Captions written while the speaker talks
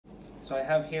So I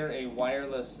have here a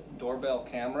wireless doorbell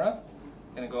camera.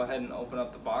 I'm going to go ahead and open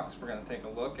up the box. We're going to take a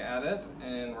look at it,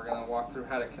 and we're going to walk through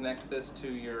how to connect this to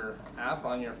your app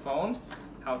on your phone,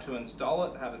 how to install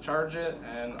it, how to charge it,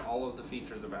 and all of the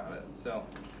features about it. So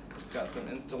it's got some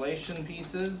installation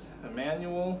pieces, a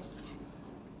manual,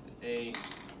 a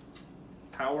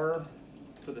power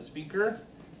for the speaker,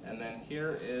 and then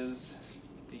here is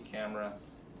the camera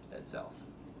itself.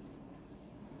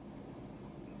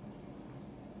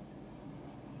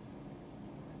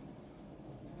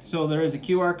 So there is a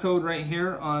QR code right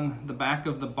here on the back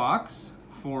of the box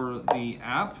for the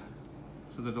app,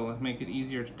 so that it'll make it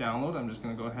easier to download. I'm just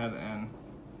going to go ahead and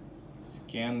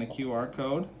scan the QR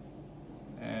code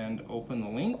and open the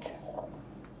link.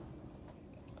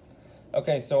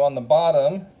 Okay, so on the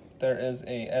bottom there is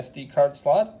a SD card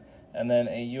slot and then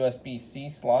a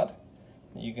USB-C slot.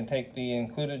 You can take the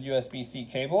included USB-C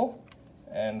cable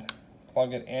and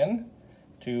plug it in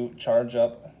to charge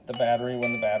up the battery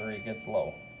when the battery gets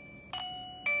low.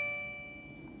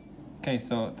 Okay,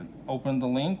 so to open the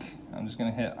link, I'm just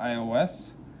going to hit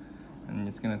iOS, and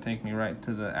it's going to take me right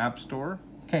to the App Store.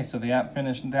 Okay, so the app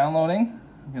finished downloading.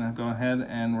 I'm going to go ahead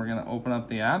and we're going to open up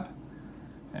the app,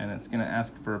 and it's going to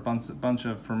ask for a bunch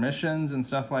of permissions and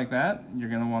stuff like that. You're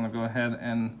going to want to go ahead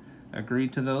and agree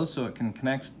to those so it can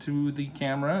connect to the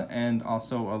camera and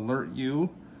also alert you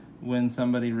when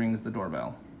somebody rings the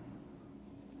doorbell.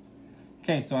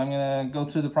 Okay, so I'm going to go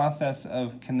through the process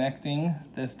of connecting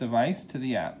this device to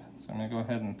the app. So I'm going to go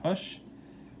ahead and push,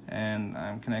 and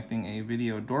I'm connecting a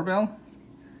video doorbell.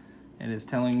 It is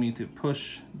telling me to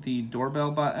push the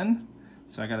doorbell button,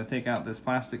 so I got to take out this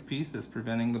plastic piece that's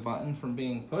preventing the button from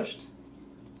being pushed.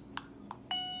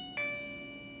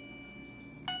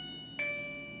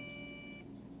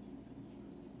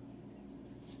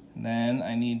 Then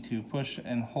I need to push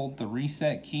and hold the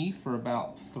reset key for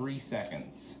about 3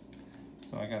 seconds.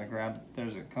 So I gotta grab,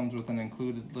 it comes with an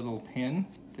included little pin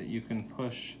that you can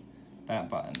push that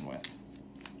button with.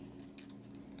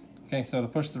 Okay, so to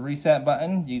push the reset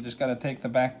button, you just gotta take the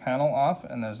back panel off,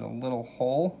 and there's a little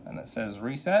hole and it says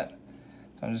reset.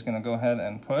 So I'm just gonna go ahead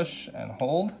and push and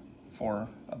hold for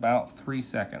about 3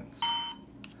 seconds.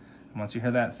 And once you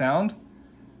hear that sound,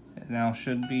 it now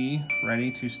should be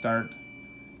ready to start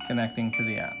connecting to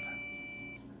the app.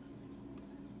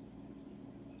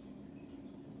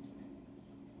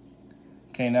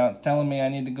 Okay, now it's telling me I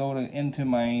need to go into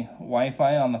my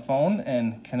Wi-Fi on the phone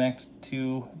and connect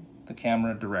to the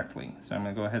camera directly. So I'm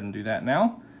going to go ahead and do that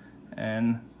now,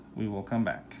 and we will come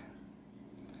back.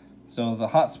 So the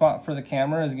hotspot for the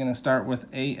camera is going to start with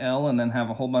AL and then have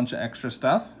a whole bunch of extra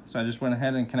stuff. So I just went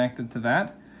ahead and connected to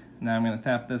that. Now I'm going to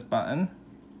tap this button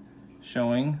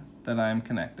showing that I'm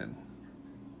connected.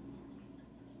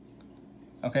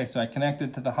 Okay, so I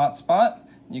connected to the hotspot.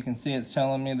 You can see it's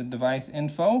telling me the device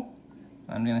info.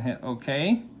 I'm going to hit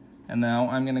OK, and now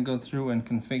I'm going to go through and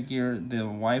configure the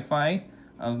Wi-Fi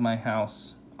of my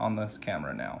house on this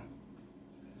camera now.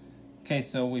 Okay,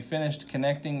 so we finished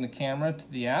connecting the camera to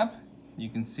the app. You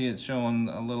can see it's showing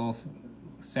a little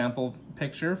sample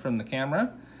picture from the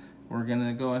camera. We're going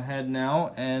to go ahead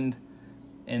now and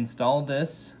install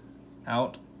this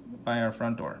out by our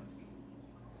front door.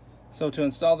 So to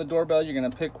install the doorbell, you're going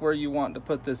to pick where you want to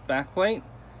put this back plate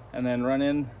and then run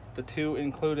in the 2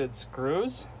 included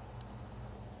screws.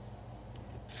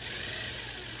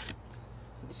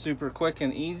 It's super quick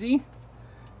and easy,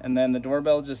 and then the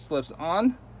doorbell just slips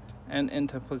on and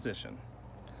into position.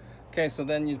 Okay, so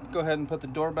then you go ahead and put the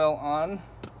doorbell on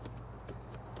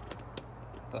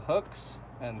the hooks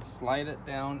and slide it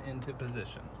down into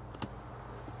position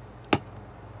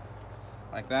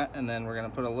like that, and then we're going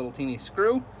to put a little teeny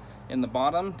screw in the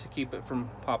bottom to keep it from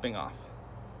popping off.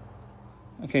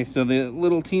 Okay, so the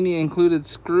little teeny included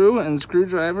screw and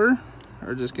screwdriver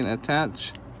are just going to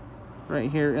attach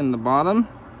right here in the bottom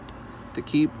to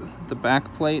keep the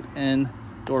back plate and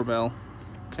doorbell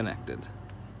connected.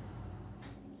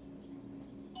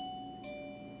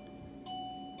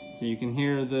 So you can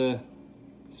hear the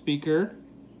speaker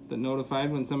that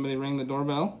notified when somebody rang the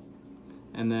doorbell,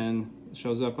 and then it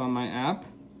shows up on my app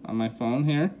on my phone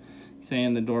here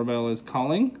saying the doorbell is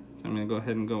calling. So I'm going to go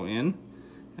ahead and go in,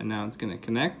 and now it's going to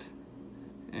connect,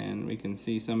 and we can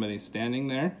see somebody standing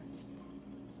there.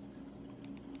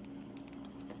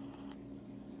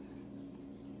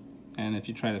 And if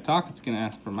you try to talk, it's going to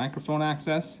ask for microphone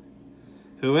access.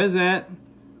 Who is it?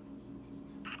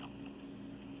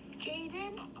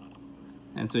 Jaden.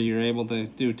 And so you're able to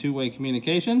do two-way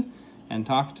communication and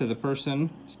talk to the person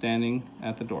standing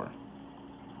at the door.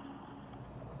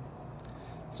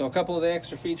 So a couple of the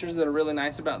extra features that are really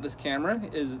nice about this camera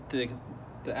is the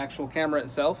actual camera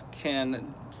itself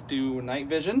can do night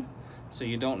vision, so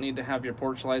you don't need to have your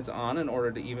porch lights on in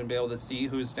order to even be able to see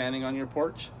who's standing on your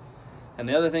porch. And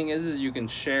the other thing is you can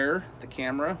share the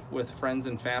camera with friends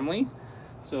and family.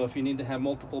 So if you need to have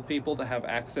multiple people to have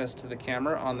access to the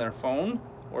camera on their phone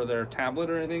or their tablet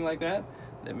or anything like that,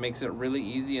 it makes it really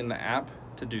easy in the app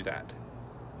to do that.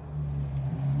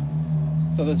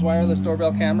 So this wireless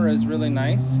doorbell camera is really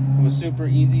nice. It was super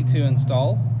easy to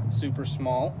install, super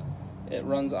small. It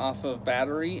runs off of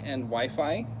battery and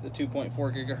Wi-Fi, the 2.4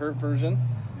 gigahertz version.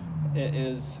 It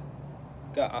is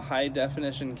got a high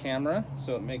definition camera,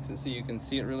 so it makes it so you can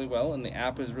see it really well, and the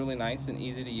app is really nice and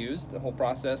easy to use. The whole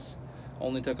process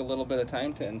only took a little bit of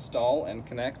time to install and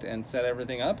connect and set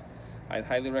everything up. I'd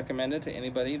highly recommend it to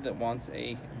anybody that wants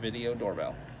a video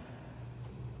doorbell.